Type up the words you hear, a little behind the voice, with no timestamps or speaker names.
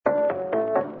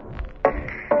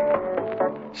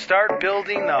Start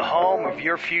building the home of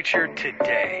your future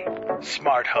today.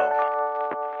 Smart Home.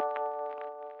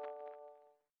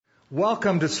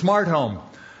 Welcome to Smart Home.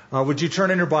 Would you turn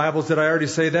in your Bibles, did I already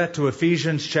say that, to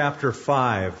Ephesians chapter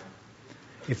 5.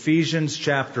 Ephesians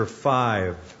chapter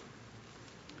 5.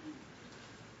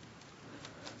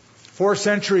 4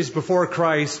 centuries before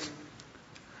Christ,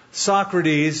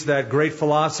 Socrates, that great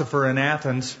philosopher in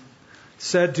Athens,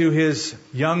 said to his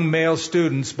young male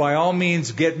students, by all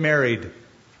means get married.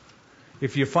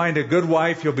 If you find a good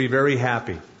wife, you'll be very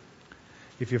happy.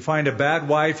 If you find a bad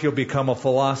wife, you'll become a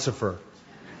philosopher.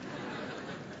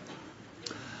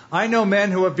 I know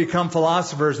men who have become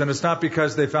philosophers, and it's not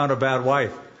because they found a bad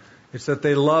wife. It's that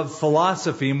they love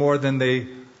philosophy more than they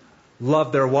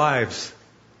love their wives.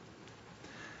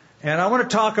 And I want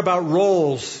to talk about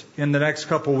roles in the next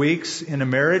couple weeks in a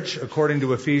marriage, according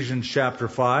to Ephesians chapter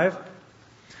 5.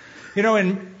 You know,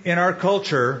 in our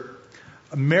culture,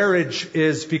 marriage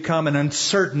has become an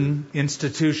uncertain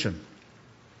institution.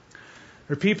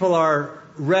 Where people are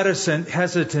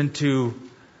hesitant to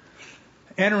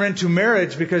enter into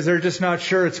marriage because they're just not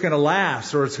sure it's going to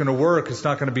last or it's going to work, it's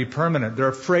not going to be permanent. They're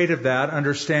afraid of that,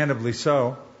 understandably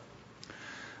so.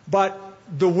 But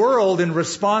the world, in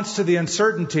response to the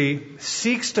uncertainty,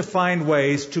 seeks to find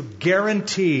ways to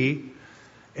guarantee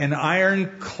an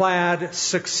ironclad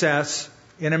success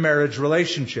in a marriage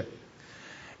relationship.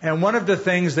 And one of the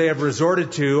things they have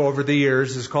resorted to over the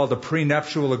years is called a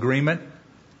prenuptial agreement.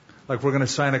 Like we're going to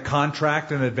sign a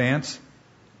contract in advance.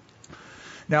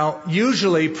 Now,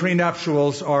 usually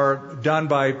prenuptials are done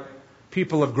by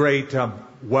people of great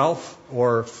wealth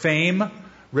or fame.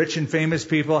 Rich and famous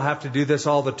people have to do this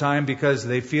all the time because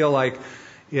they feel like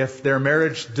if their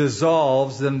marriage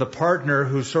dissolves, then the partner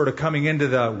who's sort of coming into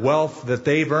the wealth that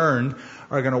they've earned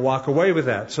are going to walk away with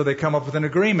that. So they come up with an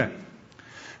agreement.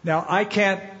 Now, I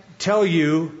can't tell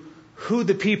you who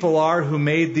the people are who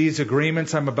made these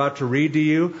agreements I'm about to read to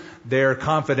you. They're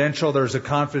confidential. There's a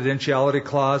confidentiality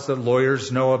clause that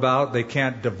lawyers know about. They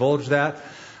can't divulge that.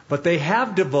 But they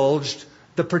have divulged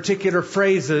the particular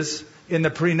phrases in the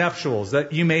prenuptials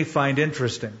that you may find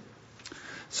interesting.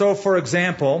 So, for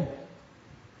example,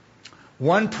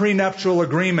 one prenuptial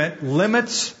agreement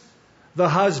limits the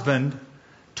husband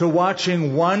to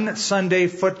watching one Sunday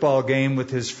football game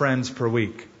with his friends per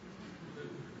week.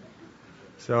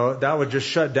 So that would just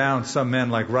shut down some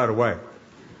men like right away.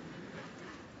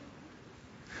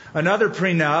 Another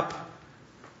prenup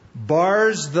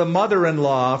bars the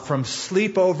mother-in-law from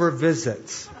sleepover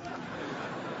visits.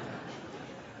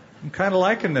 I'm kind of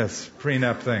liking this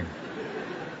prenup thing.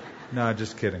 No,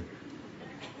 just kidding.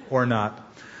 Or not.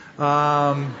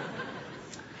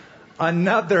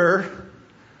 Another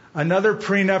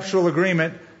prenuptial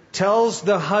agreement tells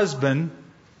the husband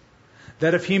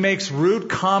that if he makes rude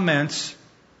comments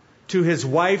to his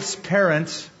wife's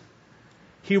parents,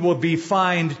 he will be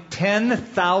fined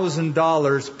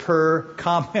 $10,000 per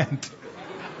comment.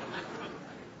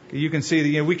 You can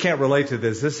see, we can't relate to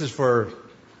this. This is for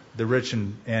the rich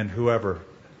and whoever.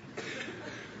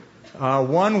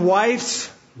 One wife's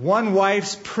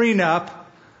prenup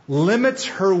limits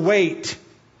her weight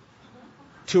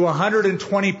to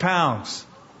 120 pounds.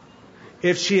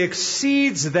 If she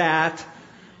exceeds that,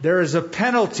 there is a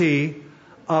penalty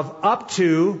of up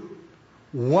to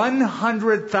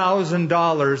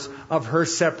 $100,000 of her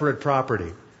separate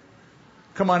property.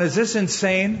 Come on, is this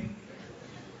insane?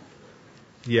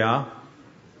 Yeah.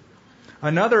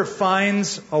 Another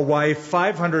fines a wife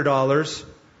 $500,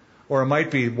 or it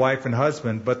might be wife and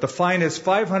husband, but the fine is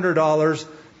 $500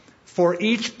 for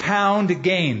each pound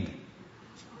gained.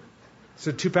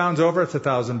 So 2 pounds over, it's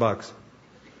 $1,000.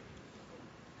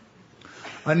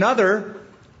 Another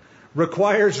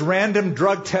requires random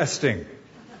drug testing.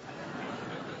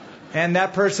 And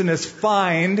that person is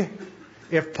fined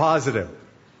if positive.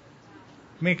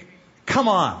 I mean, come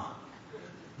on.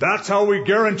 That's how we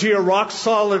guarantee a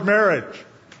rock-solid marriage.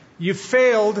 You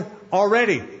failed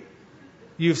already.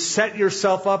 You've set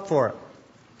yourself up for it.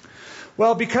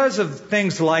 Well, because of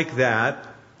things like that,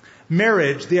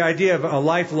 marriage, the idea of a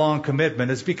lifelong commitment,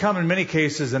 has become in many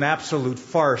cases an absolute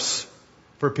farce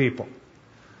for people.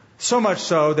 So much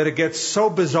so that it gets so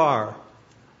bizarre.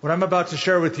 What I'm about to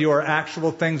share with you are actual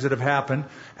things that have happened,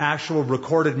 actual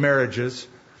recorded marriages.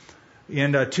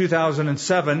 In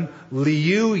 2007,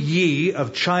 Liu Yi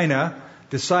of China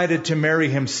decided to marry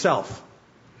himself.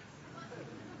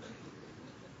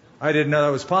 I didn't know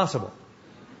that was possible.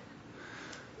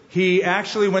 He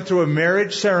actually went through a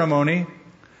marriage ceremony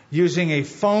using a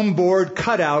foam board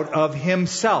cutout of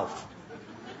himself.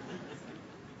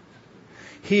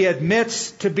 He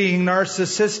admits to being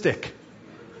narcissistic.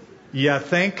 You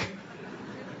think?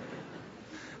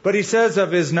 But he says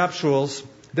of his nuptials,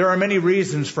 there are many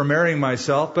reasons for marrying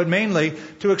myself, but mainly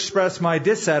to express my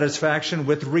dissatisfaction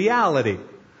with reality.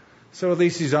 So at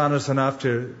least he's honest enough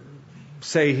to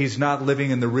say he's not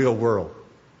living in the real world.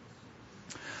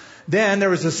 Then there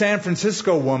was a San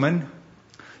Francisco woman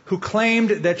who claimed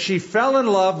that she fell in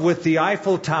love with the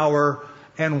Eiffel Tower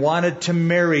and wanted to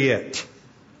marry it.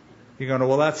 You're going,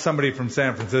 well, that's somebody from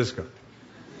San Francisco.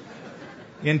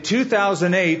 In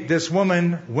 2008, this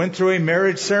woman went through a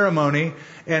marriage ceremony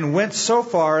and went so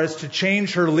far as to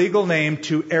change her legal name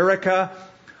to Erica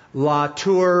La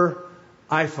Tour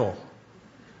Eiffel.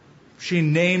 She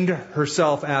named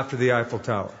herself after the Eiffel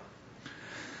Tower.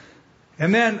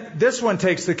 And then this one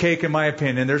takes the cake, in my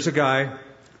opinion. There's a guy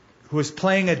who is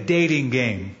playing a dating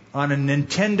game on a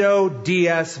Nintendo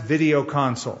DS video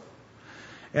console.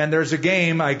 And there's a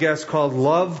game, I guess, called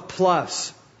Love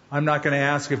Plus. I'm not going to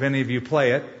ask if any of you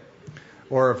play it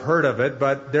or have heard of it,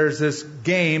 but there's this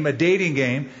game, a dating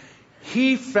game.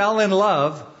 He fell in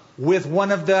love with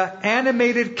one of the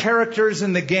animated characters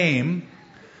in the game,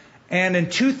 and in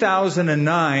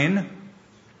 2009,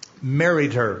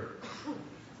 married her.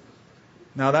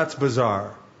 Now that's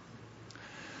bizarre.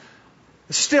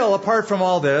 Still, apart from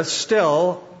all this,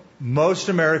 most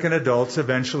American adults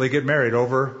eventually get married.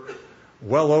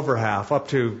 Well over half, up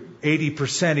to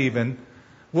 80% even,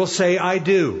 will say, I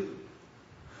do.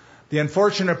 The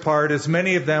unfortunate part is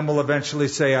many of them will eventually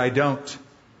say, I don't.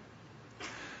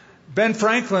 Ben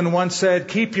Franklin once said,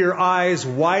 keep your eyes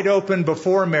wide open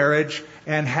before marriage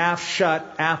and half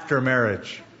shut after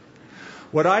marriage.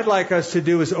 What I'd like us to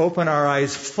do is open our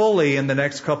eyes fully in the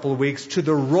next couple of weeks to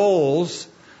the roles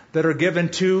that are given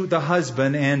to the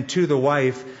husband and to the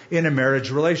wife in a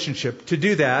marriage relationship. To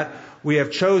do that, we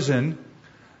have chosen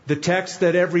the text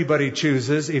that everybody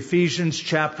chooses, Ephesians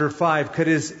chapter 5,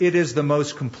 because it is the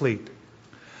most complete.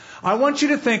 I want you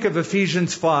to think of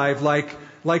Ephesians 5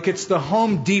 like it's the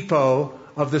Home Depot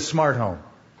of the smart home.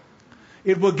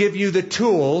 It will give you the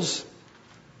tools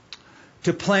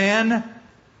to plan,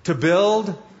 to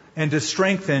build, and to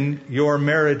strengthen your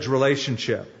marriage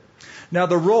relationship. Now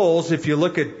the roles, if you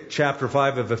look at chapter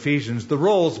 5 of Ephesians, the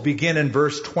roles begin in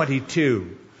verse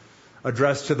 22.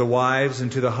 Addressed to the wives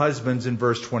and to the husbands in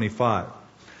verse 25.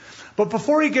 But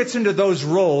before he gets into those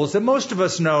roles that most of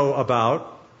us know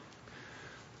about,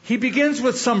 he begins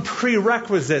with some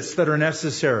prerequisites that are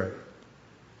necessary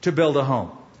to build a home.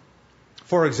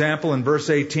 For example, in verse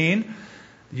 18,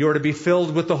 you're to be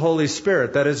filled with the Holy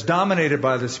Spirit. That is dominated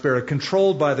by the Spirit,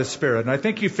 controlled by the Spirit. And I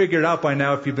think you figured out by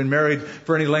now, if you've been married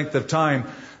for any length of time,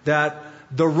 that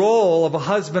the role of a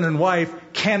husband and wife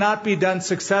cannot be done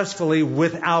successfully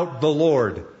without the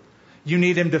Lord. You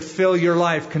need Him to fill your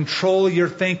life, control your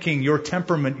thinking, your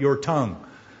temperament, your tongue.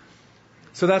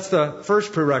 So that's the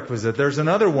first prerequisite. There's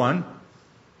another one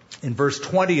in verse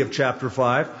 20 of chapter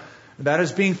 5. That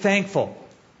is being thankful.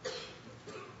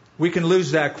 We can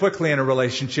lose that quickly in a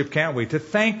relationship, can't we? To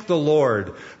thank the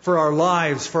Lord for our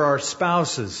lives, for our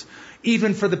spouses,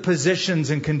 even for the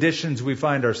positions and conditions we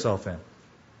find ourselves in.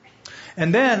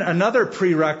 And then another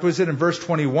prerequisite in verse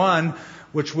 21,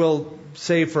 which we'll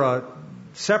save for a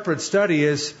separate study,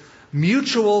 is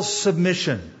mutual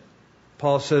submission.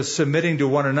 Paul says, submitting to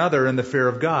one another in the fear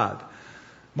of God.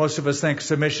 Most of us think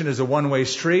submission is a one-way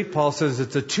street. Paul says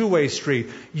it's a two-way street.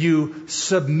 You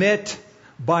submit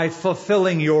by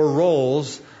fulfilling your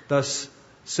roles, thus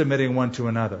submitting one to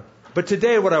another. But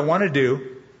today what I want to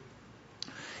do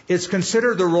is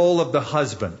consider the role of the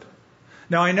husband.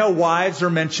 Now, I know wives are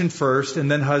mentioned first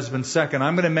and then husbands second.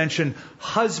 I'm going to mention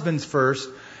husbands first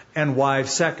and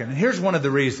wives second. And here's one of the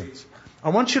reasons. I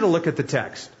want you to look at the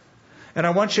text. And I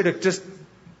want you to just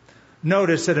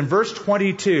notice that in verse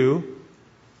 22,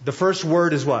 the first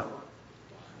word is what?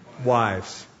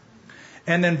 Wives.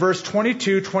 And then verse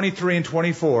 22, 23, and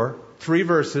 24, 3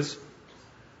 verses,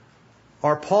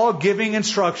 are Paul giving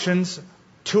instructions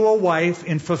to a wife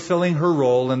in fulfilling her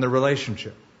role in the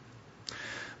relationship.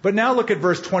 But now look at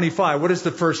verse 25. What is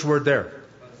the first word there?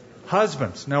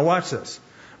 Husbands. Now watch this.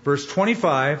 Verse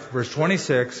 25, verse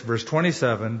 26, verse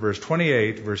 27, verse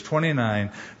 28, verse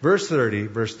 29, verse 30,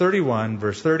 verse 31,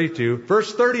 verse 32,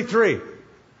 verse 33.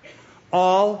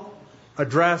 All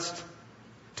addressed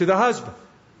to the husband.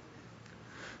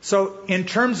 So in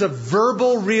terms of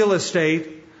verbal real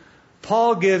estate,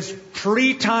 Paul gives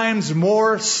 3 times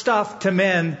more stuff to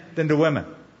men than to women.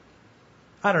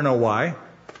 I don't know why.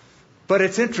 But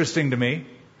it's interesting to me.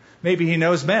 Maybe he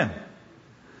knows men.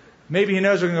 Maybe he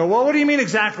knows we can go, well, what do you mean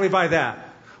exactly by that?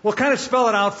 Well, kind of spell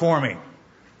it out for me.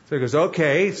 So he goes,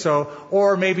 okay,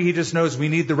 or maybe he just knows we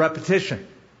need the repetition.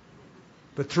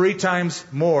 But 3 times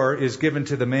more is given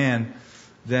to the man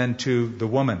than to the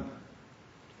woman.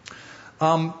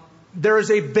 There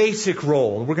is a basic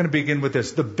role. We're going to begin with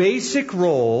this. The basic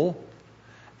role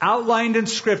outlined in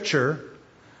Scripture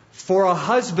for a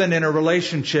husband in a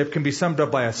relationship can be summed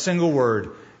up by a single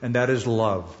word, and that is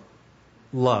love.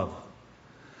 Love.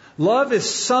 Love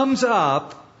sums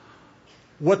up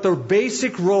what the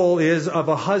basic role is of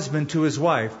a husband to his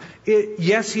wife.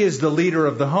 Yes, he is the leader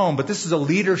of the home, but this is a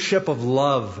leadership of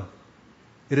love.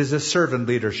 It is a servant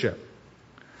leadership.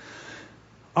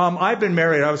 I've been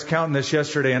married. I was counting this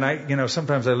yesterday, and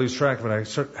sometimes I lose track, but I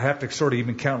have to sort of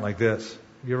even count like this.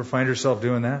 You ever find yourself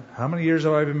doing that? How many years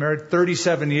have I been married?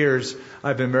 37 years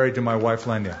I've been married to my wife,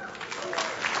 Lenya.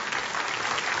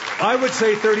 I would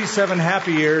say 37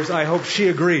 happy years. I hope she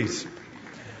agrees.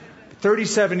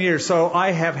 37 years. So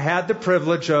I have had the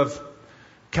privilege of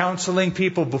counseling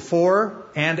people before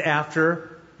and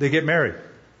after they get married.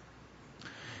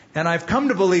 And I've come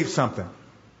to believe something.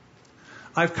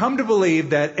 I've come to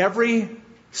believe that every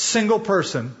single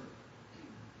person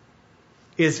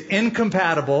is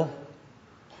incompatible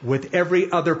with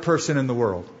every other person in the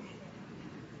world.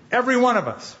 Every one of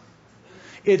us.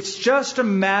 It's just a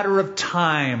matter of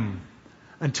time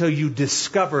until you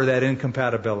discover that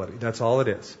incompatibility. That's all it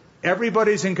is.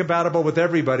 Everybody's incompatible with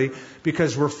everybody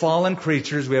because we're fallen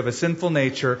creatures. We have a sinful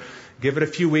nature. Give it a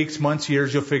few weeks, months,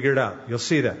 years, you'll figure it out. You'll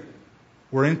see that.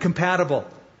 We're incompatible.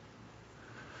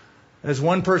 As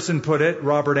one person put it,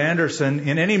 Robert Anderson,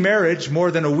 in any marriage more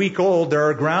than a week old, there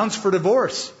are grounds for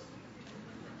divorce.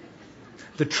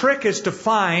 The trick is to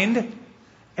find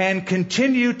and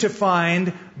continue to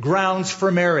find grounds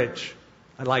for marriage.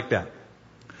 I like that.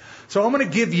 So I'm going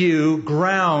to give you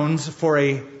grounds for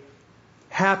a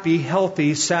happy,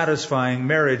 healthy, satisfying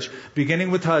marriage, beginning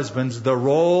with husbands. The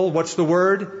role, what's the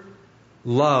word?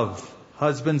 Love.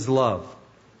 Husbands love.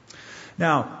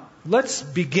 Now, let's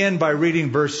begin by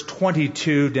reading verse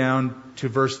 22 down to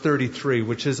verse 33,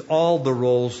 which is all the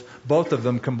roles, both of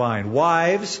them combined.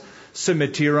 Wives,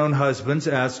 submit to your own husbands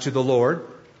as to the Lord.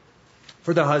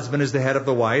 For the husband is the head of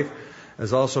the wife,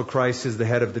 as also Christ is the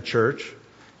head of the church,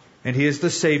 and he is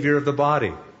the Savior of the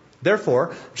body.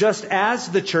 Therefore, just as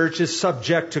the church is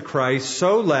subject to Christ,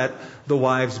 so let the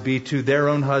wives be to their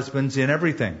own husbands in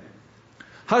everything.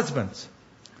 Husbands,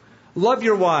 love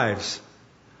your wives,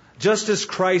 just as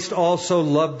Christ also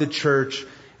loved the church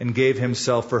and gave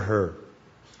himself for her,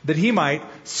 that he might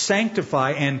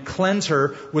sanctify and cleanse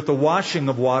her with the washing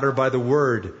of water by the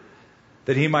word,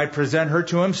 that he might present her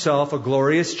to himself a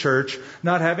glorious church,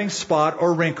 not having spot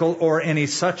or wrinkle or any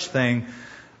such thing,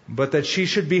 but that she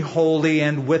should be holy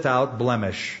and without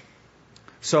blemish.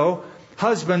 So,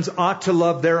 husbands ought to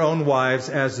love their own wives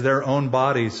as their own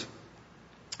bodies.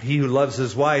 He who loves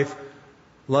his wife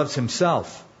loves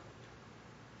himself.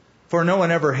 For no one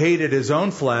ever hated his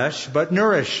own flesh, but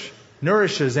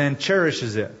nourishes and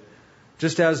cherishes it,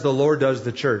 just as the Lord does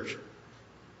the church.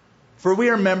 For we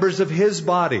are members of his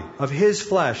body, of his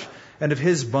flesh, and of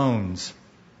his bones.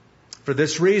 For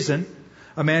this reason,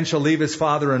 a man shall leave his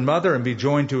father and mother and be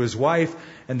joined to his wife,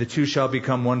 and the two shall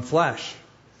become one flesh.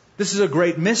 This is a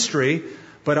great mystery,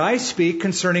 but I speak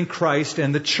concerning Christ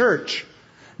and the church.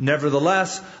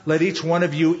 Nevertheless, let each one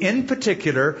of you in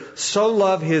particular so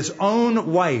love his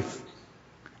own wife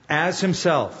as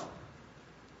himself.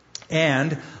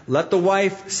 And let the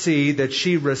wife see that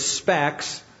she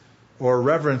respects or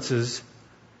reverences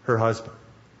her husband.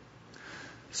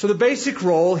 So the basic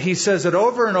role, he says it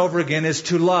over and over again, is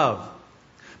to love.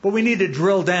 But we need to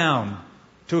drill down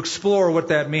to explore what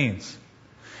that means.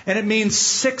 And it means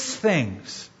 6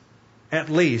 things, at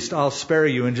least. I'll spare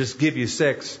you and just give you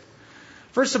 6.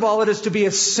 First of all, it is to be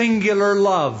a singular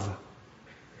love.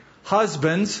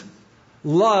 Husbands,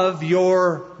 love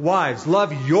your wives.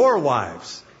 Love your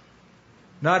wives.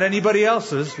 Not anybody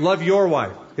else's. Love your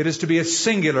wife. It is to be a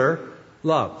singular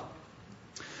love.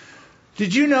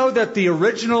 Did you know that the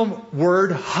original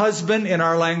word husband in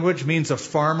our language means a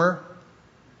farmer?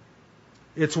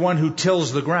 It's one who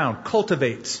tills the ground,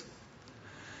 cultivates.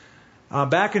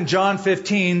 Back in John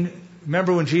 15,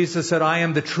 remember when Jesus said, I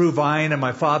am the true vine and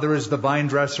my Father is the vine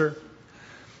dresser?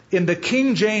 In the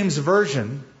King James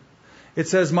Version, it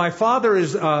says, my Father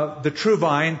is the true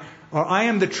vine, or I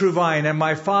am the true vine, and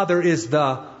my Father is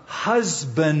the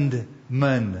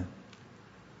husbandman.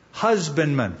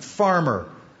 Husbandman, farmer,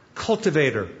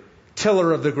 cultivator,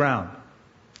 tiller of the ground.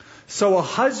 So a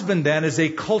husband then is a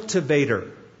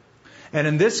cultivator. And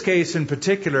in this case in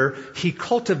particular, he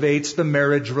cultivates the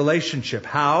marriage relationship.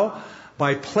 How?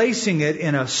 By placing it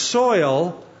in a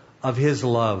soil of his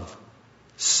love.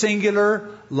 Singular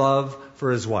love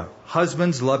for his wife.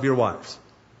 Husbands, love your wives.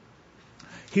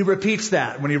 He repeats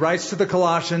that when he writes to the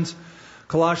Colossians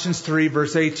 3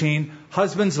 verse 18,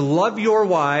 husbands, love your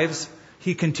wives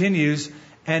he continues,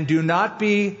 and do not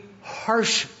be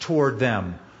harsh toward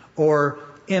them or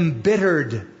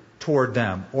embittered toward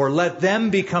them, or let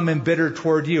them become embittered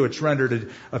toward you. It's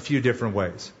rendered a few different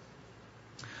ways.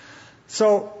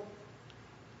 So,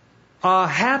 a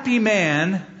happy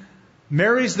man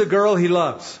marries the girl he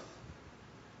loves.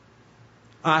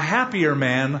 A happier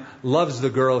man loves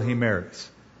the girl he marries.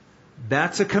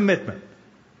 That's a commitment.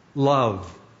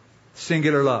 Love.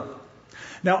 Singular love.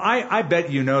 Now, I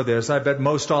bet you know this. I bet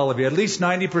most all of you, at least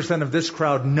 90% of this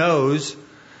crowd knows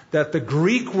that the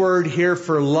Greek word here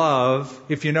for love,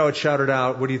 if you know it, shout it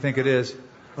out. What do you think it is?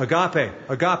 Agape.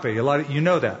 Agape. You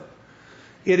know that.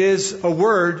 It is a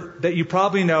word that you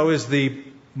probably know is the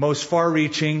most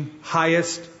far-reaching,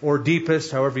 highest, or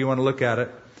deepest, however you want to look at it,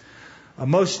 a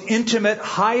most intimate,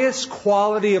 highest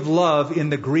quality of love in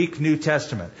the Greek New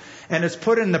Testament. And it's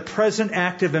put in the present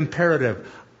active imperative.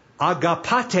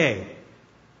 Agapate,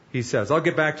 he says. I'll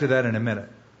get back to that in a minute.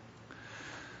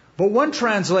 But one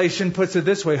translation puts it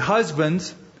this way: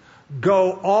 husbands,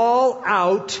 go all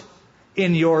out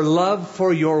in your love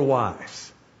for your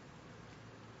wives.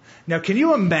 Now, can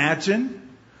you imagine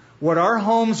what our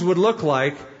homes would look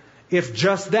like if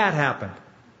just that happened?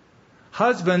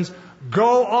 Husbands,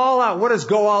 go all out. What does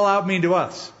go all out mean to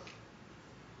us?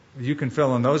 You can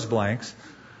fill in those blanks.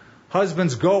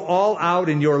 Husbands, go all out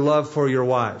in your love for your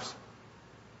wives.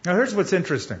 Now, here's what's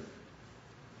interesting.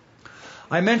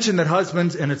 I mentioned that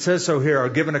husbands, and it says so here, are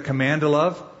given a command to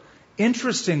love.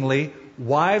 Interestingly,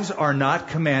 wives are not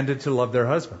commanded to love their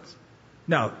husbands.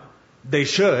 Now, they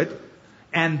should,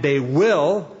 and they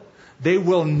will. They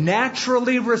will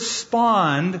naturally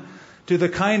respond to the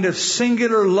kind of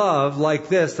singular love like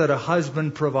this that a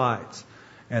husband provides.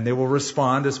 And they will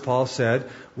respond, as Paul said,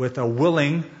 with a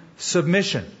willing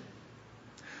submission.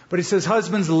 But he says,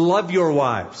 husbands, love your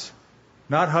wives.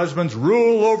 Not husbands,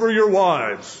 rule over your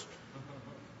wives.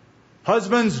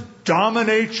 Husbands,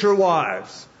 dominate your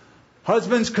wives.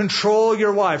 Husbands, control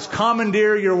your wives.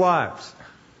 Commandeer your wives.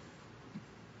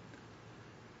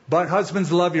 But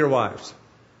husbands, love your wives.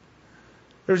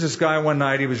 There's this guy one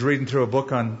night, he was reading through a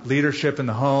book on leadership in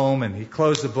the home, and he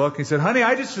closed the book. He said, honey,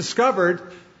 I just discovered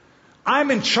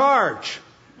I'm in charge.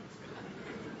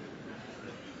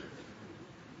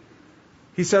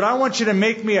 He said, I want you to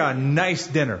make me a nice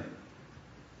dinner.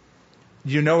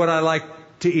 You know what I like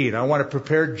to eat. I want it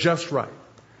prepared just right.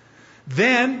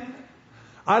 Then,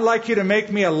 I'd like you to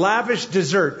make me a lavish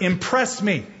dessert. Impress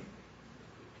me.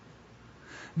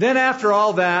 Then after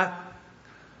all that,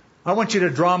 I want you to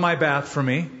draw my bath for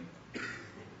me.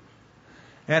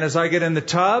 And as I get in the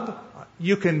tub,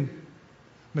 you can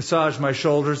massage my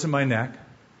shoulders and my neck.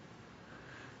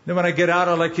 Then when I get out,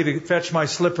 I'd like you to fetch my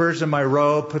slippers and my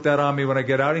robe, put that on me when I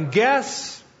get out. And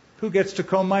guess who gets to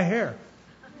comb my hair?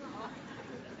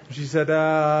 She said,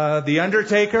 the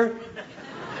undertaker?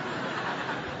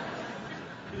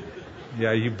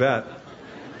 Yeah, you bet.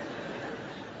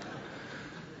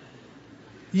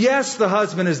 Yes, the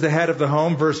husband is the head of the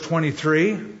home, verse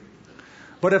 23.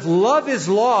 But if love is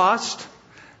lost,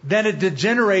 then it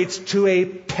degenerates to a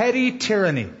petty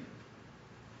tyranny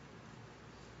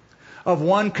of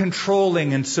one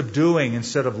controlling and subduing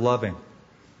instead of loving.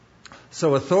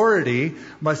 So authority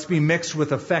must be mixed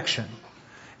with affection.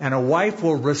 And a wife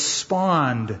will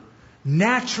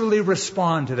naturally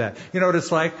respond to that. You know what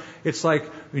it's like? It's like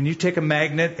when you take a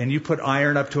magnet and you put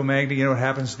iron up to a magnet, you know what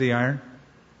happens to the iron?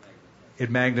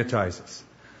 It magnetizes.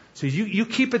 So you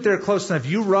keep it there close enough.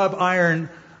 You rub iron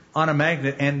on a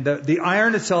magnet and the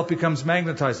iron itself becomes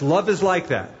magnetized. Love is like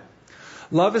that.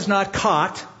 Love is not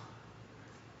caught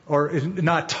or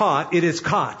not taught. It is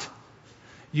caught.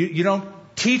 You don't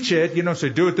teach it. You don't say,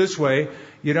 do it this way.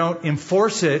 You don't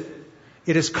enforce it.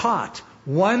 It is caught.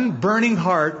 One burning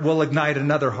heart will ignite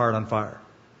another heart on fire.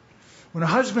 When a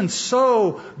husband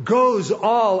so goes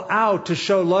all out to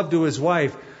show love to his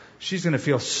wife, she's going to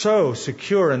feel so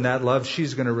secure in that love,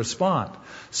 she's going to respond.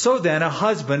 So then, a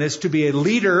husband is to be a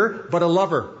leader, but a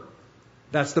lover.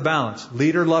 That's the balance.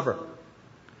 Leader, lover.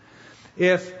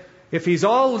 If he's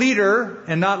all leader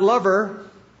and not lover,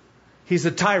 he's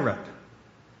a tyrant.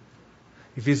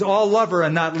 If he's all lover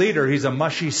and not leader, he's a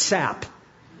mushy sap.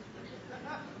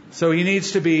 So he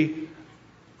needs to be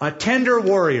a tender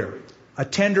warrior, a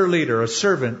tender leader, a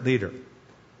servant leader.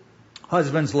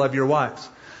 Husbands, love your wives.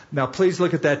 Now, please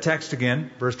look at that text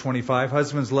again, verse 25.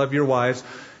 Husbands, love your wives.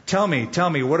 Tell me,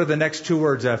 what are the next two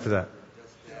words after that?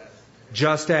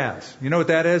 Just as. You know what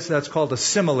that is? That's called a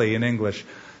simile in English.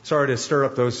 Sorry to stir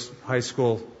up those high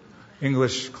school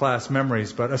English class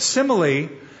memories, but a simile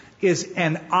is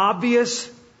an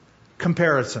obvious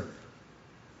comparison.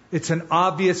 It's an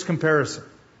obvious comparison.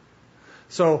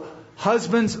 So,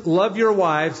 husbands, love your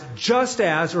wives just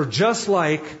as or just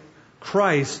like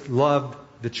Christ loved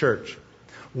the church.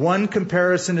 One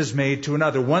comparison is made to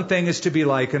another. One thing is to be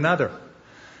like another.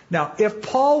 Now, if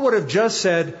Paul would have just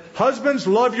said, husbands,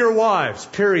 love your wives,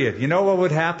 period, you know what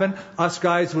would happen? Us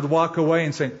guys would walk away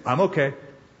and say, I'm okay.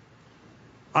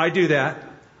 I do that.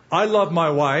 I love my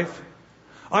wife.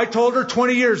 I told her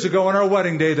 20 years ago on our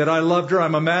wedding day that I loved her.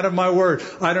 I'm a man of my word.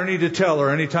 I don't need to tell her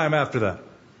any time after that.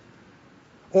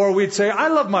 Or we'd say, I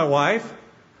love my wife.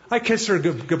 I kiss her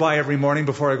goodbye every morning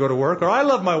before I go to work. Or I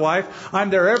love my wife. I'm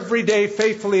there every day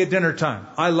faithfully at dinner time.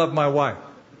 I love my wife.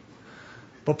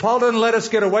 But Paul doesn't let us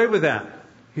get away with that.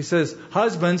 He says,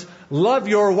 husbands, love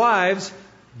your wives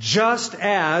just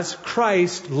as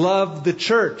Christ loved the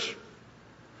church.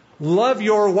 Love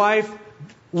your wife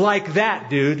like that,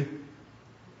 dude.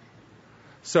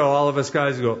 So all of us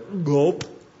guys go, gulp.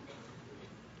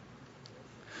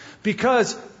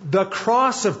 Because the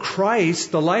cross of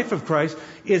Christ, the life of Christ,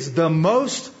 is the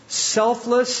most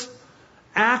selfless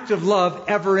act of love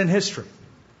ever in history.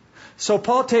 So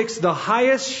Paul takes the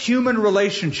highest human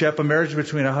relationship, a marriage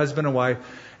between a husband and wife,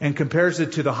 and compares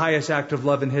it to the highest act of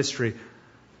love in history,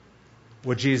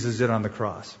 what Jesus did on the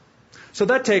cross. So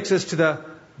that takes us to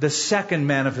the second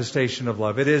manifestation of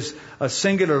love. It is a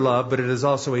singular love, but it is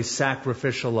also a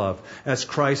sacrificial love, as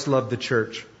Christ loved the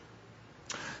church.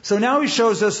 So now he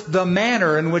shows us the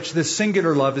manner in which this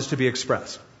singular love is to be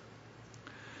expressed.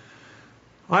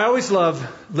 I always love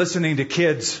listening to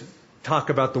kids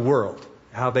talk about the world,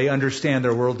 how they understand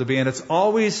their world to be, and it's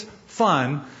always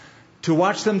fun to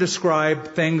watch them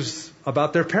describe things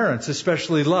about their parents,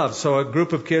 especially love. So a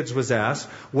group of kids was asked,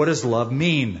 what does love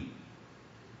mean?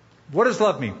 What does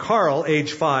love mean? Carl,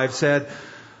 age 5, said,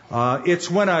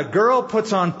 it's when a girl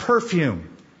puts on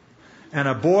perfume and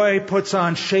a boy puts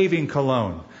on shaving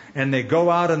cologne and they go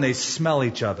out and they smell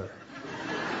each other.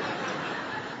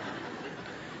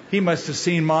 He must have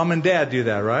seen mom and dad do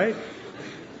that, right?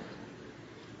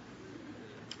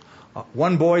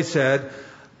 One boy said,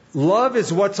 love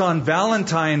is what's on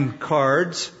Valentine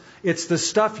cards. It's the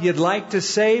stuff you'd like to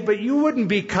say, but you wouldn't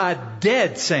be caught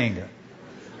dead saying it.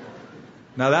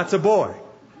 Now that's a boy.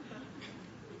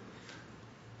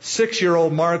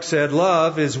 6-year-old Mark said,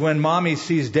 love is when mommy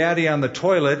sees daddy on the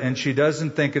toilet and she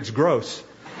doesn't think it's gross.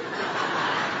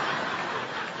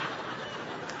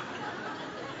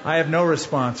 I have no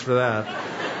response for that.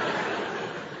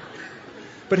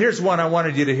 But here's one I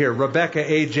wanted you to hear. Rebecca,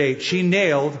 age 8, she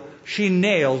nailed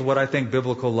what I think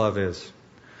biblical love is.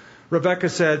 Rebecca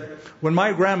said, when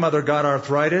my grandmother got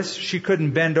arthritis, she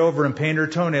couldn't bend over and paint her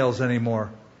toenails anymore.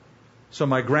 So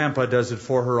my grandpa does it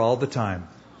for her all the time.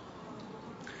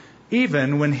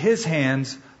 Even when his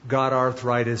hands got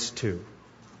arthritis too.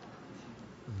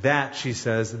 That, she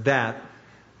says,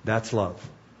 that's love.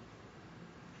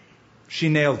 She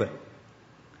nailed it.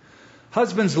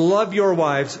 Husbands, love your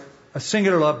wives, a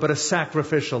singular love, but a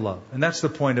sacrificial love. And that's the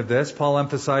point of this. Paul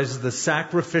emphasizes the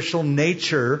sacrificial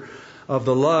nature of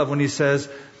the love when he says,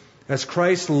 as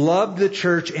Christ loved the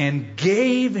church and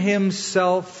gave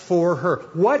himself for her.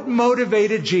 What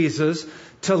motivated Jesus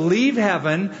to leave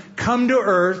heaven, come to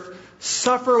earth,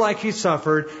 suffer like he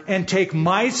suffered, and take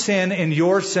my sin and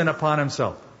your sin upon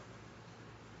himself?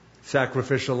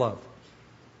 Sacrificial love.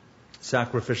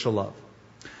 Sacrificial love.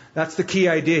 That's the key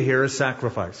idea here, is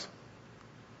sacrifice.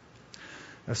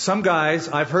 Now, some guys,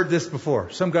 I've heard this before,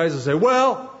 some guys will say,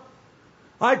 well,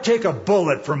 I'd take a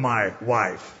bullet for my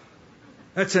wife.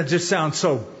 That just sounds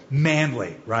so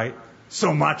manly, right?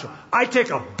 So macho. I take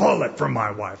a bullet for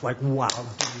my wife. Like, wow,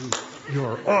 dude,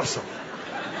 you're awesome.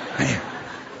 Man.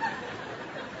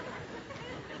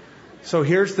 So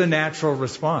here's the natural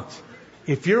response.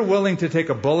 If you're willing to take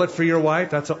a bullet for your wife,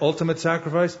 that's an ultimate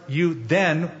sacrifice, you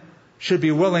then should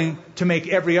be willing to make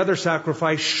every other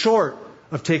sacrifice short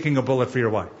of taking a bullet for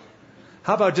your wife.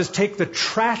 How about just take the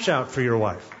trash out for your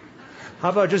wife? How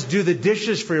about just do the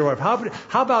dishes for your wife?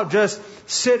 How about just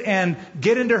sit and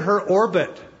get into her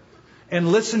orbit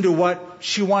and listen to what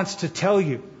she wants to tell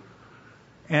you?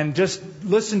 And just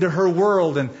listen to her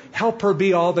world and help her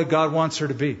be all that God wants her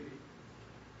to be.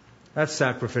 That's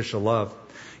sacrificial love.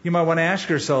 You might want to ask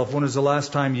yourself, when was the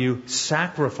last time you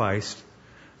sacrificed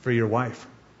for your wife?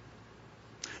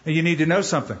 And you need to know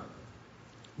something.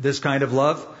 This kind of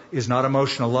love is not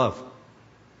emotional love.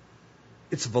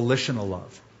 It's volitional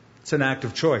love. It's an act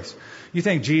of choice. You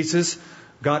think Jesus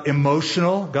got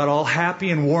emotional, got all happy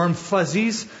and warm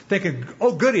fuzzies, thinking,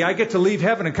 oh goody, I get to leave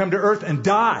heaven and come to earth and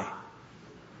die.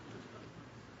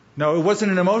 No, it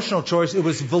wasn't an emotional choice. It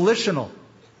was volitional.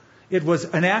 It was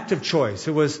an act of choice.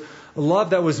 It was a love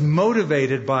that was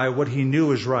motivated by what he knew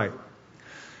was right.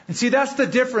 And see, that's the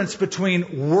difference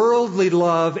between worldly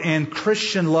love and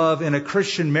Christian love in a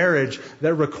Christian marriage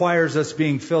that requires us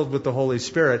being filled with the Holy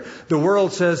Spirit. The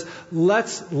world says,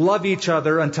 let's love each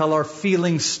other until our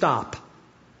feelings stop.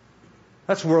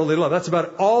 That's worldly love. That's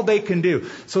about all they can do.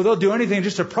 So they'll do anything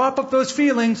just to prop up those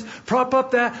feelings, prop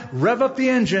up that, rev up the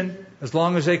engine as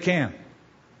long as they can.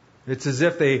 It's as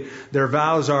if their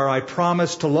vows are, I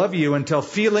promise to love you until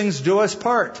feelings do us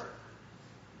part.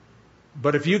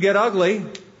 But if you get ugly,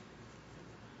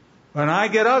 and I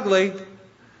get ugly,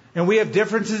 and we have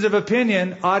differences of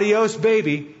opinion, adios,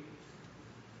 baby.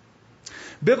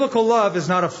 Biblical love is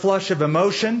not a flush of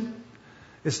emotion.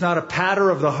 It's not a patter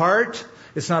of the heart.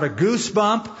 It's not a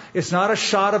goosebump. It's not a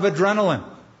shot of adrenaline.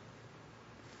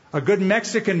 A good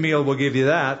Mexican meal will give you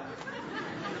that.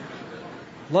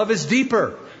 Love is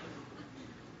deeper.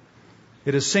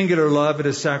 It is singular love. It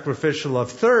is sacrificial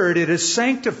love. Third, it is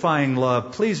sanctifying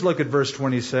love. Please look at verse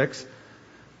 26.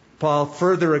 Paul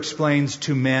further explains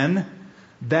to men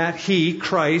that he,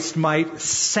 Christ, might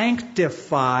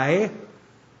sanctify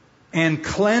and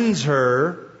cleanse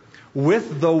her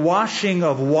with the washing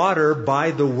of water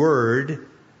by the word,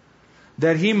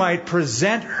 that he might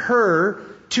present her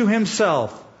to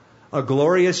himself, a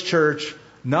glorious church,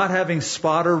 not having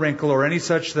spot or wrinkle or any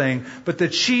such thing, but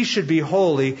that she should be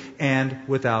holy and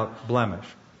without blemish.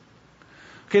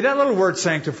 Okay, that little word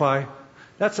sanctify,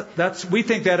 we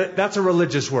think that that's a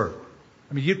religious word.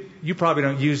 I mean, you probably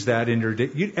don't use that in your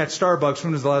day. At Starbucks,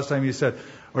 when was the last time you said,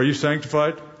 "Are you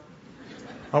sanctified?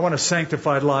 I want a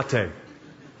sanctified latte."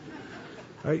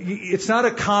 It's not a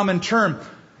common term.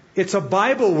 It's a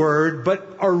Bible word,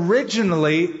 but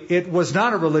originally it was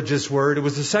not a religious word. It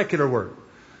was a secular word.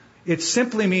 It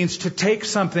simply means to take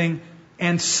something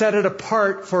and set it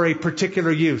apart for a particular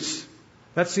use.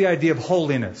 That's the idea of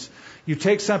holiness. You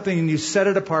take something and you set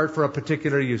it apart for a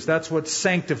particular use. That's what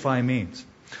sanctify means.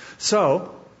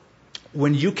 So,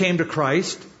 when you came to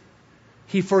Christ,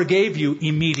 He forgave you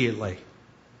immediately.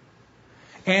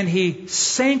 And He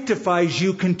sanctifies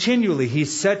you continually. He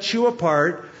sets you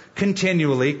apart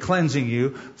continually, cleansing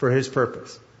you for His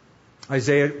purpose.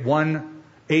 Isaiah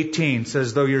 1:18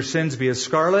 says, though your sins be as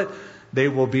scarlet, they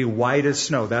will be white as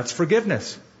snow. That's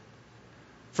forgiveness.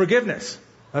 Forgiveness.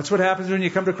 That's what happens when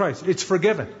you come to Christ. It's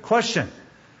forgiven. Question.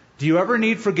 Do you ever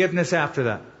need forgiveness after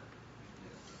that?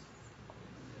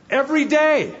 Every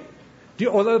day.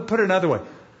 Let put it another way.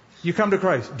 You come to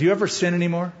Christ. Do you ever sin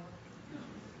anymore?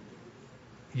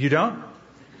 You don't?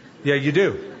 Yeah, you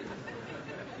do.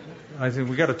 I think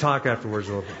we got to talk afterwards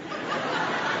a little bit.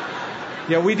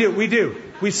 Yeah, we do.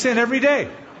 We sin every day.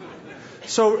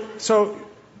 So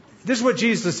this is what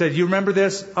Jesus said. You remember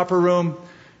this? Upper room.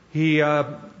 He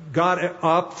got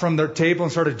up from their table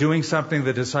and started doing something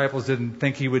the disciples didn't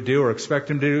think He would do or expect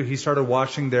Him to do. He started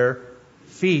washing their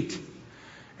feet.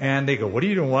 And they go, what are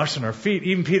you doing washing our feet?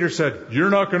 Even Peter said, you're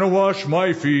not going to wash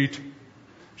my feet.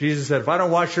 Jesus said, if I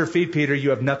don't wash your feet, Peter,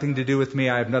 you have nothing to do with me.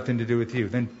 I have nothing to do with you.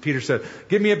 Then Peter said,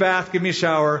 give me a bath, give me a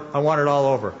shower. I want it all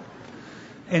over.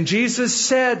 And Jesus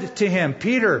said to him,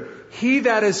 Peter, he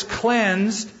that is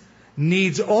cleansed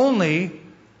needs only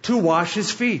to wash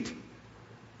his feet.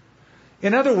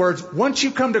 In other words, once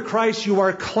you come to Christ, you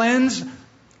are cleansed,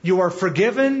 you are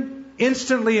forgiven,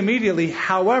 instantly, immediately.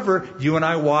 However, you and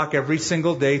I walk every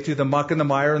single day through the muck and the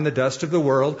mire and the dust of the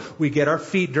world. We get our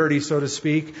feet dirty, so to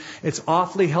speak. It's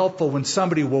awfully helpful when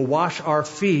somebody will wash our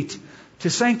feet to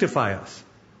sanctify us.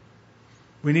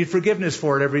 We need forgiveness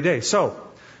for it every day. So,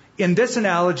 in this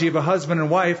analogy of a husband and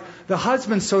wife, the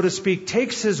husband, so to speak,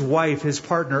 takes his wife, his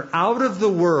partner, out of the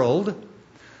world,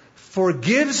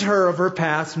 forgives her of her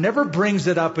past, never brings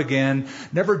it up again,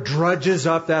 never drudges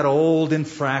up that old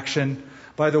infraction.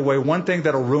 By the way, one thing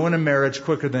that'll ruin a marriage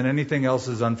quicker than anything else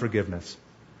is unforgiveness.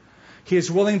 He is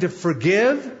willing to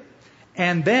forgive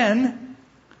and then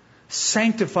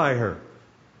sanctify her.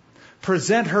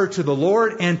 Present her to the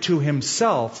Lord and to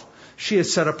Himself. She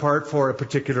is set apart for a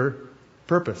particular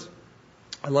purpose.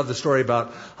 I love the story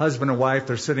about husband and wife.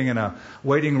 They're sitting in a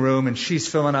waiting room and she's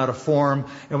filling out a form.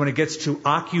 And when it gets to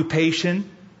occupation,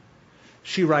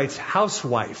 she writes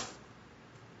housewife.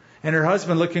 And her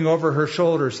husband, looking over her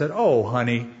shoulder, said, oh,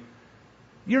 honey,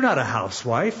 you're not a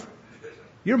housewife.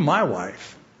 You're my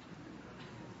wife.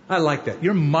 I like that.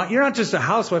 You're not just a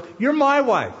housewife. You're my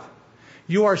wife.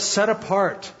 You are set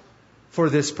apart for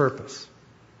this purpose.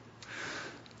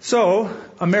 So,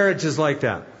 a marriage is like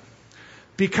that.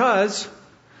 Because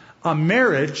a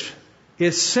marriage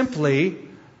is simply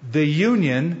the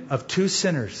union of two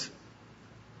sinners.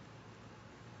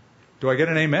 Do I get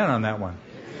an amen on that one?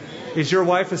 Is your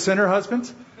wife a sinner,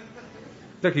 husbands?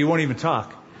 Look, you won't even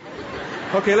talk.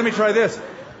 Okay, let me try this.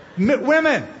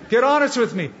 Women, get honest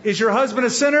with me. Is your husband a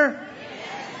sinner?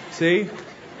 See?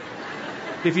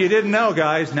 If you didn't know,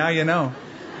 guys, now you know.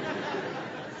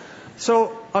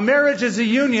 So, a marriage is a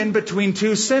union between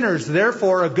two sinners.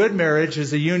 Therefore, a good marriage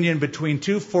is a union between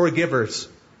two forgivers.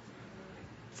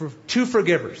 Two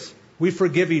forgivers. We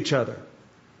forgive each other.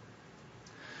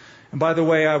 And by the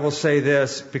way, I will say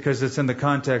this because it's in the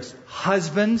context.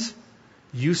 Husbands,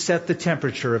 you set the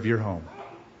temperature of your home.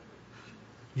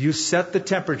 You set the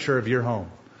temperature of your home.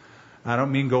 I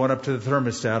don't mean going up to the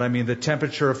thermostat. I mean the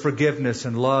temperature of forgiveness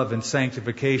and love and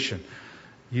sanctification.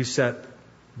 You set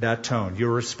that tone.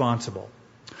 You're responsible.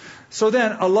 So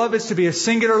then, a love is to be a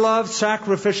singular love,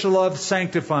 sacrificial love,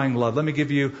 sanctifying love. Let me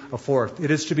give you a fourth.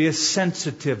 It is to be a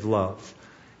sensitive love.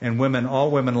 And women,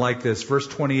 all women like this. Verse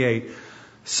 28.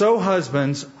 So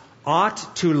husbands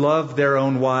ought to love their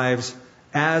own wives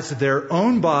as their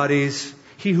own bodies.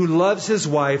 He who loves his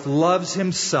wife loves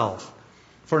himself.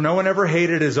 For no one ever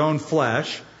hated his own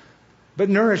flesh, but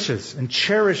nourishes and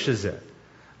cherishes it,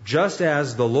 just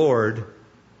as the Lord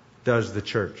does the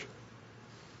church.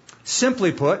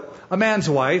 Simply put, a man's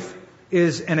wife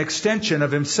is an extension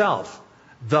of himself.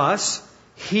 Thus,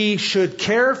 he should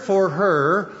care for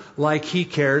her like he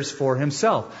cares for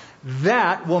himself.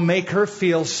 That will make her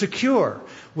feel secure.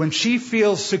 When she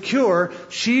feels secure,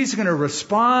 she's going to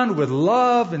respond with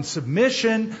love and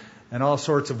submission and all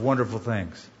sorts of wonderful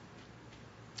things.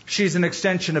 She's an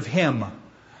extension of him.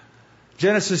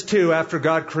 Genesis 2, after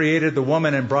God created the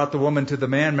woman and brought the woman to the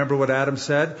man, remember what Adam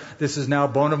said? This is now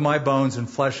bone of my bones and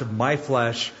flesh of my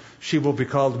flesh. She will be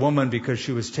called woman because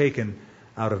she was taken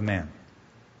out of man.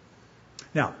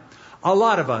 Now, a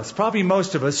lot of us, probably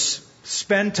most of us,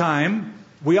 spend time,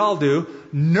 we all do,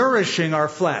 nourishing our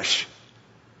flesh.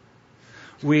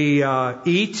 We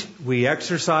eat, we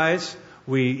exercise,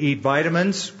 we eat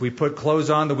vitamins, we put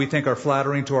clothes on that we think are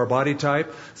flattering to our body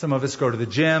type. Some of us go to the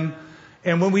gym.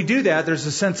 And when we do that, there's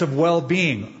a sense of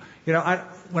well-being. You know,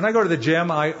 when I go to the gym,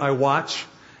 I watch,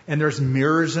 and there's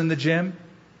mirrors in the gym.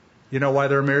 You know why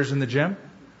there are mirrors in the gym?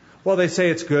 Well, they say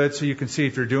it's good so you can see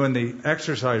if you're doing the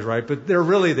exercise right, but they're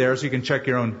really there so you can check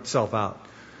your own self out.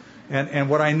 And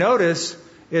what I notice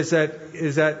is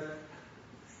that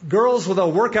girls, when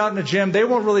they'll work out in the gym, they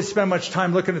won't really spend much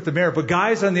time looking at the mirror. But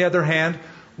guys, on the other hand,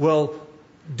 will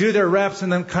do their reps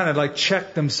and then kind of like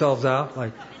check themselves out,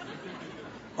 like,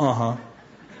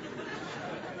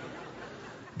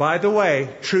 By the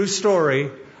way, true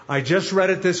story, I just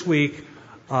read it this week.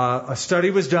 A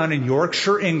study was done in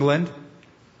Yorkshire, England.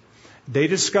 They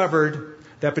discovered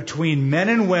that between men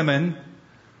and women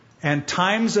and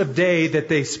times of day that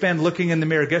they spend looking in the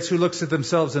mirror, guess who looks at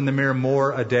themselves in the mirror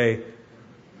more a day?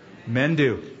 Men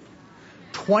do.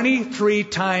 23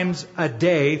 times a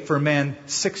day for men,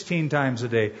 16 times a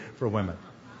day for women.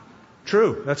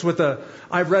 True. That's what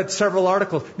I've read several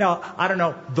articles. Now, I don't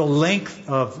know the length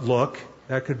of look.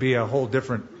 That could be a whole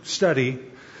different study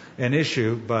and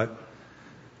issue, but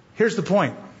here's the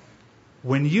point.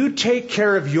 When you take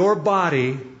care of your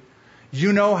body,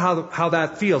 you know how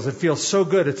that feels. It feels so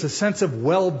good. It's a sense of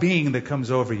well-being that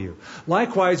comes over you.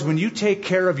 Likewise, when you take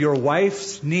care of your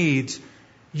wife's needs,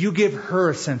 you give her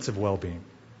a sense of well-being.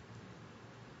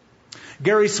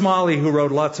 Gary Smalley, who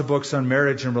wrote lots of books on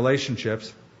marriage and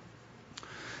relationships,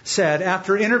 said,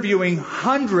 after interviewing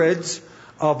hundreds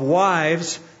of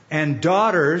wives and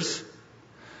daughters,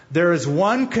 there is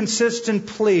one consistent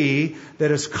plea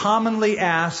that is commonly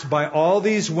asked by all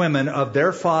these women of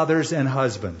their fathers and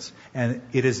husbands. And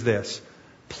it is this: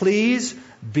 please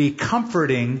be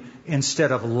comforting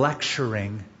instead of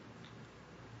lecturing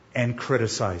and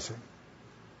criticizing.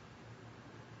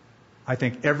 I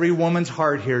think every woman's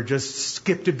heart here just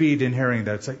skipped a beat in hearing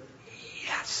that. It's like,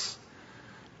 yes.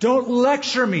 Don't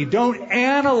lecture me. Don't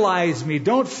analyze me.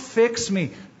 Don't fix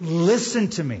me. Listen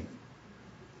to me.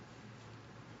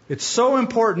 It's so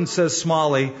important, says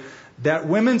Smalley, that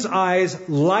women's eyes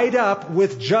light up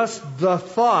with just the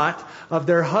thought of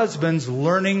their husbands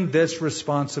learning this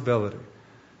responsibility.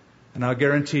 And I'll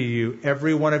guarantee you,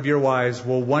 every one of your wives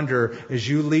will wonder as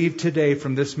you leave today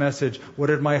from this message, what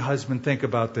did my husband think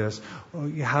about this?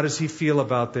 How does he feel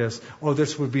about this? Oh,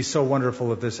 this would be so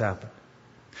wonderful if this happened.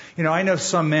 You know, I know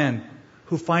some men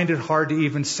who find it hard to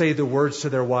even say the words to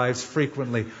their wives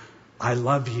frequently. I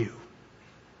love you.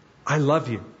 I love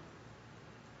you.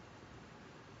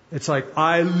 It's like,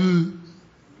 I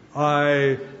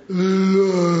love.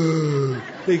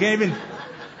 They can't even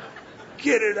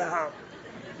get it out.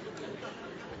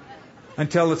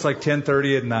 Until it's like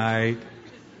 10:30 at night.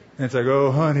 And it's like,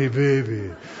 oh, honey,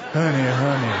 baby. Honey,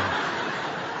 honey.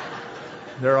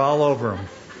 They're all over them.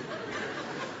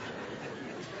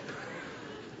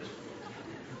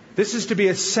 This is to be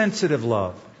a sensitive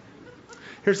love.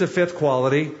 Here's the fifth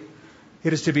quality.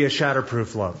 It is to be a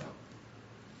shatterproof love.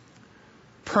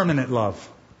 Permanent love.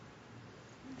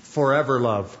 Forever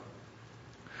love.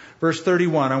 Verse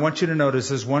 31, I want you to notice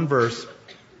this one verse.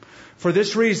 For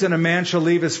this reason a man shall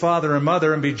leave his father and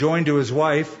mother and be joined to his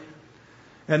wife,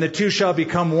 and the two shall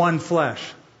become one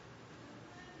flesh.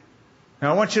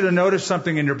 Now I want you to notice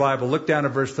something in your Bible. Look down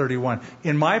at verse 31.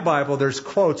 In my Bible, there's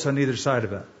quotes on either side of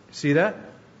that. See that?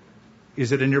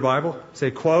 Is it in your Bible?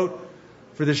 Say quote,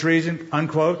 for this reason,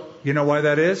 unquote. You know why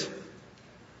that is?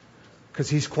 Because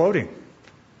he's quoting.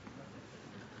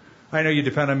 I know you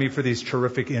depend on me for these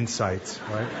terrific insights,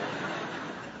 right?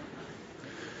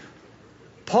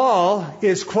 Paul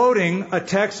is quoting a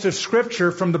text of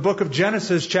Scripture from the book of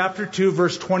Genesis, chapter 2,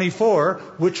 verse 24,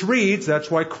 which reads,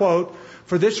 that's why quote,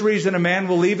 for this reason a man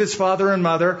will leave his father and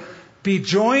mother, be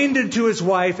joined unto his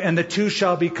wife, and the two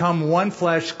shall become one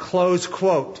flesh, close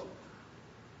quote.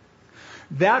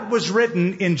 That was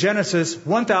written in Genesis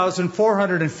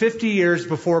 1,450 years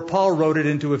before Paul wrote it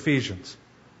into Ephesians.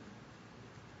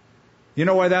 You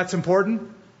know why that's important?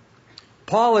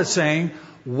 Paul is saying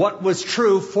what was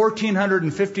true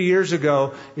 1,450 years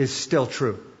ago is still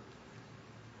true.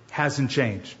 Hasn't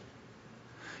changed.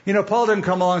 You know, Paul didn't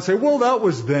come along and say, well, that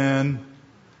was then.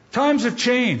 Times have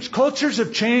changed. Cultures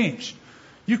have changed.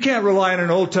 You can't rely on an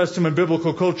Old Testament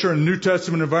biblical culture and New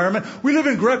Testament environment. We live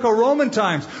in Greco-Roman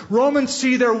times. Romans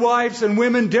see their wives and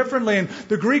women differently. And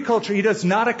the Greek culture, he does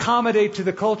not accommodate to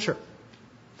the culture.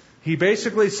 He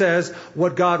basically says,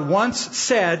 what God once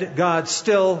said, God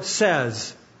still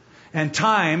says. And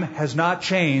time has not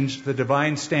changed the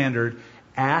divine standard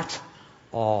at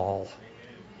all.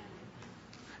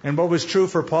 And what was true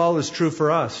for Paul is true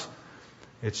for us.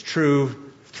 It's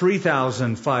true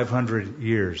 3,500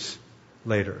 years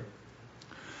later.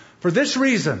 For this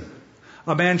reason,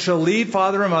 a man shall leave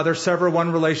father and mother, sever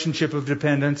one relationship of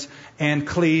dependence, and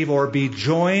cleave or be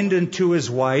joined unto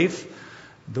his wife.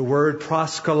 The word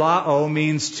proskalao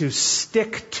means to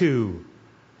stick to.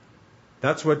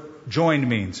 That's what joined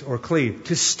means, or cleave.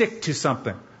 To stick to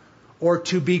something. Or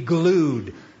to be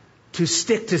glued. To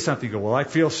stick to something. You go, well, I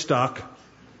feel stuck.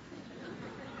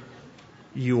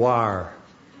 You are.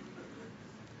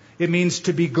 It means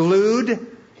to be glued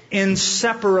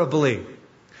inseparably.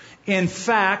 In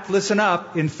fact, listen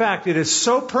up, in fact, it is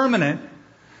so permanent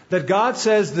that God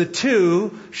says the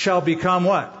two shall become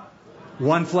what?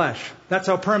 One flesh. That's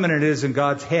how permanent it is in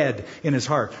God's head, in His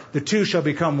heart. The two shall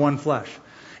become one flesh.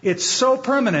 It's so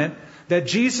permanent that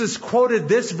Jesus quoted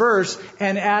this verse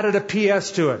and added a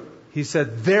PS to it. He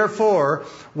said, therefore,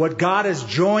 what God has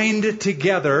joined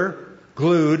together,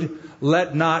 glued,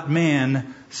 let not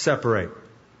man separate.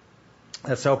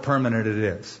 That's how permanent it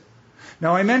is.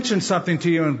 Now, I mentioned something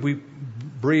to you and we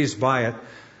breezed by it.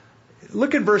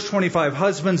 Look at verse 25.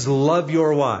 Husbands, love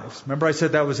your wives. Remember I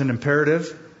said that was an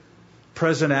imperative?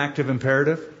 Present active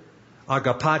imperative.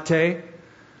 Agapate.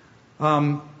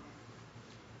 Let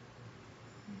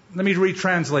me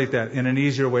retranslate that in an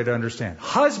easier way to understand.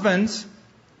 Husbands,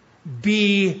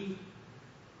 be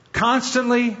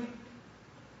constantly,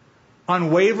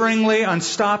 unwaveringly,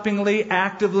 unstoppingly,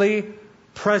 actively,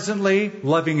 presently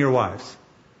loving your wives.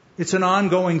 It's an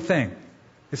ongoing thing.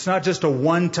 It's not just a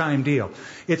one-time deal.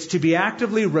 It's to be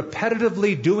actively,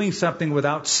 repetitively doing something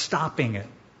without stopping it.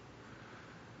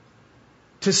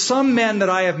 To some men that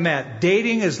I have met,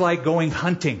 dating is like going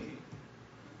hunting.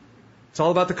 It's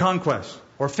all about the conquest.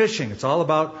 Or fishing. It's all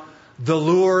about the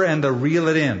lure and the reel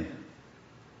it in.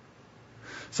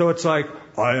 So it's like,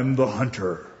 I am the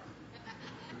hunter.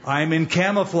 I'm in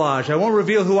camouflage. I won't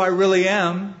reveal who I really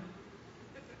am.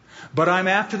 But I'm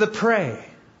after the prey.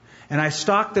 And I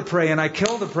stalk the prey and I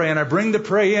kill the prey and I bring the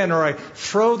prey in, or I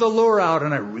throw the lure out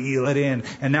and I reel it in.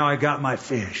 And now I got my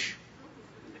fish.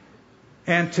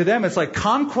 And to them it's like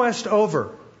conquest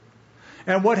over.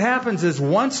 And what happens is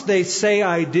once they say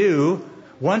I do,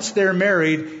 once they're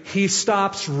married, he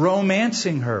stops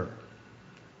romancing her.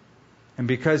 And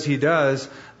because he does,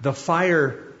 the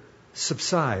fire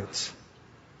subsides.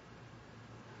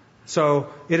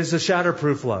 So it is a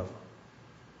shatterproof love.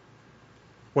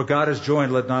 What God has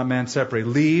joined, let not man separate.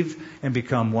 Leave and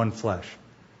become one flesh.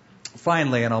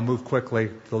 Finally, and I'll move quickly,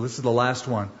 so this is the last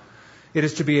one. It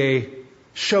is to be a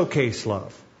showcase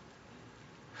love.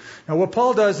 Now what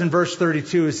Paul does in verse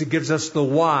 32 is he gives us the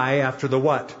why after the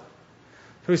what.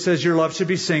 So he says your love should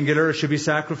be singular, it should be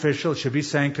sacrificial, it should be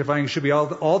sanctifying, it should be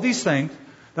all these things.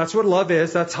 That's what love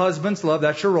is. That's husband's love.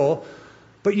 That's your role.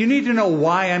 But you need to know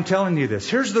why I'm telling you this.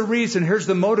 Here's the reason. Here's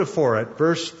the motive for it.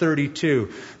 Verse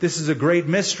 32. This is a great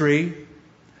mystery,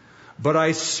 but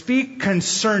I speak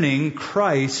concerning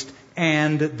Christ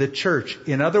and the church.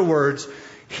 In other words,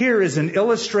 here is an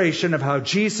illustration of how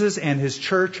Jesus and His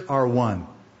church are one.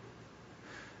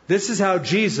 This is how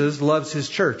Jesus loves His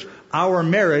church. Our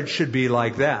marriage should be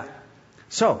like that.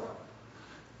 So,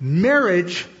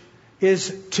 marriage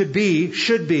ought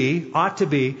to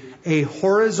be a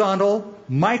horizontal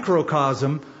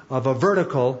microcosm of a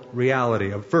vertical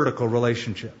reality, a vertical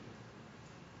relationship.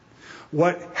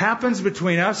 What happens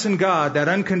between us and God, that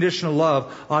unconditional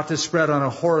love, ought to spread on a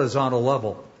horizontal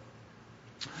level.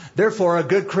 Therefore, a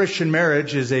good Christian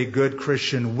marriage is a good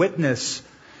Christian witness.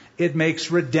 It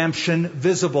makes redemption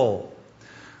visible.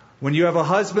 When you have a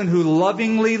husband who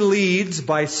lovingly leads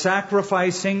by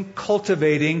sacrificing,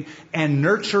 cultivating, and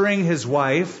nurturing his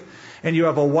wife, and you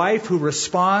have a wife who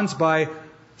responds by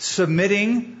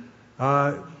submitting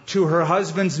to her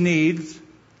husband's needs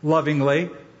lovingly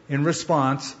in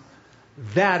response,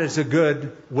 that is a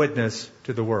good witness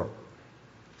to the world.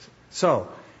 So,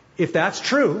 if that's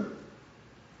true,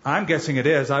 I'm guessing it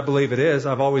is. I believe it is.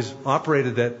 I've always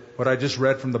operated that what I just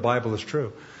read from the Bible is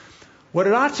true. What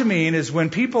it ought to mean is when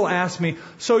people ask me,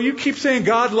 so you keep saying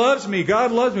God loves me,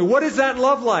 God loves me. What is that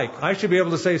love like? I should be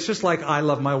able to say, it's just like I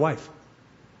love my wife.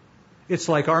 It's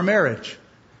like our marriage.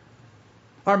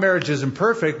 Our marriage isn't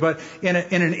perfect, but in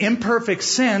an imperfect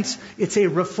sense, it's a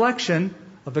reflection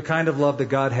of the kind of love that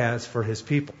God has for His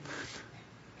people.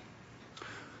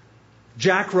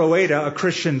 Jack Roeda, a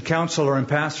Christian counselor and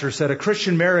pastor, said a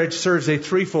Christian marriage serves a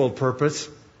threefold purpose: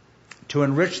 to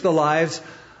enrich the lives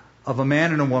of a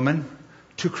man and a woman,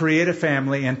 to create a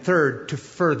family, and third, to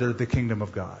further the kingdom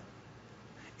of God.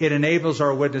 It enables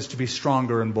our witness to be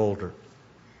stronger and bolder.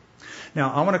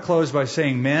 Now, I want to close by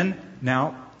saying men,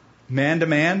 now, man to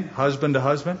man, husband to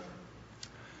husband,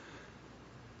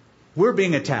 we're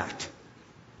being attacked.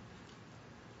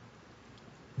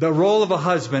 The role of a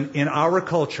husband in our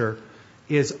culture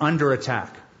is under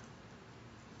attack.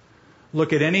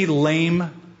 Look at any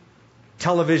lame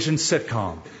television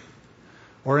sitcom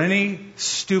or any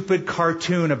stupid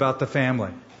cartoon about the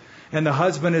family. And the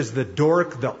husband is the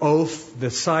dork, the oaf, the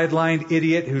sidelined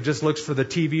idiot who just looks for the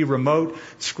TV remote,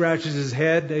 scratches his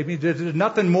head. I mean,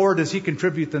 nothing more does he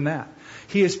contribute than that.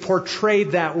 He is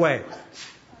portrayed that way.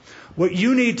 What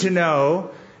you need to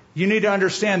know, you need to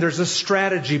understand there's a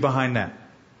strategy behind that.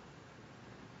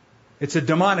 It's a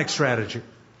demonic strategy.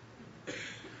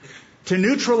 To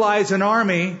neutralize an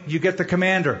army, you get the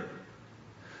commander.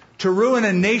 To ruin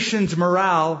a nation's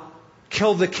morale,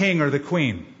 kill the king or the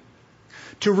queen.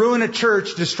 To ruin a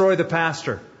church, destroy the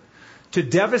pastor. To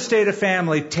devastate a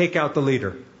family, take out the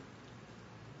leader.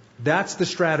 That's the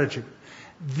strategy.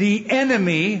 The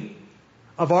enemy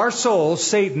of our souls,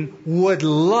 Satan, would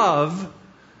love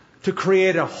to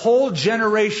create a whole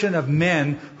generation of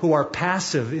men who are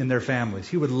passive in their families.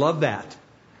 He would love that.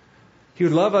 He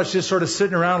would love us just sort of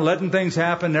sitting around, letting things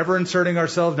happen, never inserting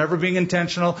ourselves, never being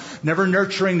intentional, never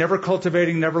nurturing, never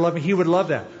cultivating, never loving. He would love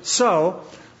that. So,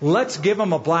 let's give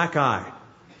him a black eye.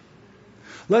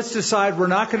 Let's decide we're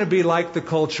not going to be like the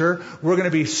culture. We're going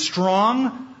to be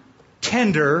strong,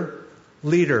 tender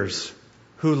leaders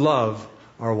who love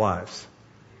our wives.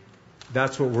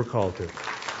 That's what we're called to.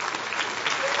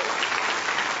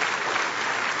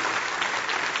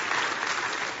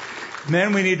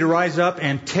 Men, we need to rise up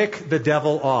and tick the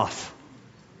devil off.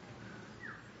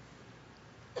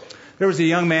 There was a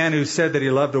young man who said that he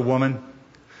loved a woman,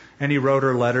 and he wrote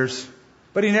her letters,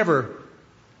 but he never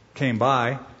came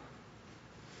by.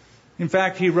 In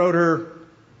fact, he wrote her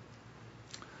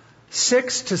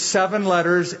 6 to 7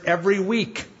 letters every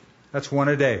week. That's one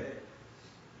a day.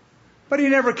 But he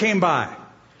never came by.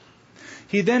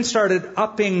 He then started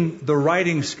upping the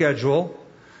writing schedule.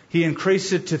 He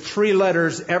increased it to 3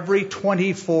 letters every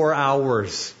 24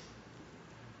 hours.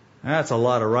 That's a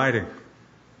lot of writing.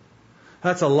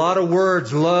 That's a lot of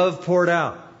words, love poured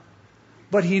out.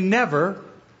 But he never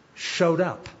showed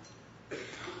up.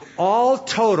 All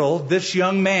total, this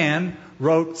young man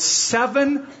wrote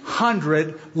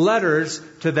 700 letters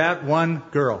to that one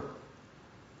girl.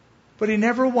 But he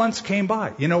never once came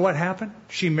by. You know what happened?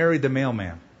 She married the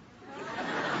mailman.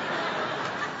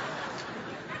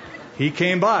 He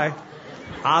came by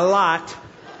a lot.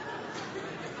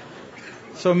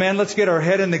 So, men, let's get our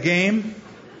head in the game.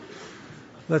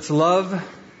 Let's love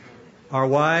our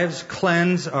wives,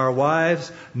 cleanse our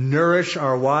wives, nourish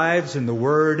our wives in the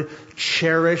Word,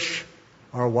 cherish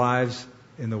our wives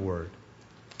in the Word.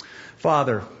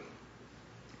 Father,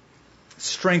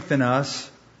 strengthen us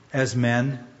as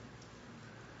men.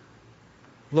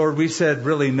 Lord, we said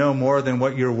really no more than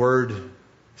what your Word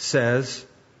says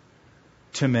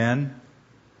to men.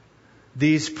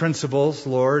 These principles,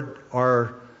 Lord,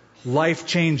 are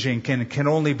life-changing, can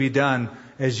only be done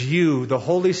as you, the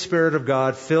Holy Spirit of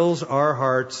God, fills our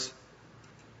hearts,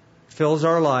 fills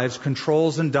our lives,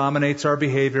 controls and dominates our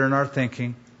behavior and our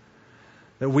thinking,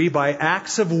 that we, by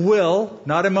acts of will,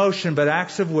 not emotion, but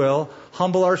acts of will,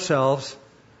 humble ourselves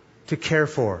to care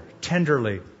for,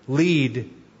 tenderly,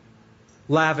 lead,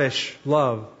 lavish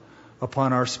love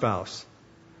upon our spouse.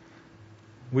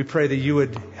 We pray that you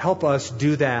would help us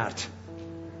do that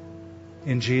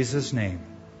in Jesus' name.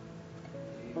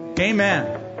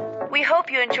 Amen. We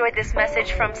hope you enjoyed this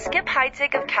message from Skip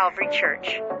Heitzig of Calvary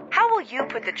Church. How will you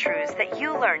put the truths that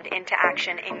you learned into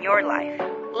action in your life?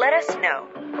 Let us know.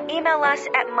 Email us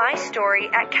at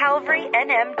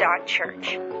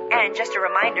mystory@calvarynm.church. And just a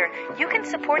reminder, you can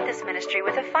support this ministry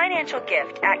with a financial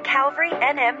gift at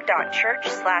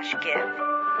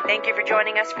calvarynm.church/give. Thank you for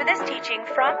joining us for this teaching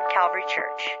from Calvary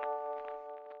Church.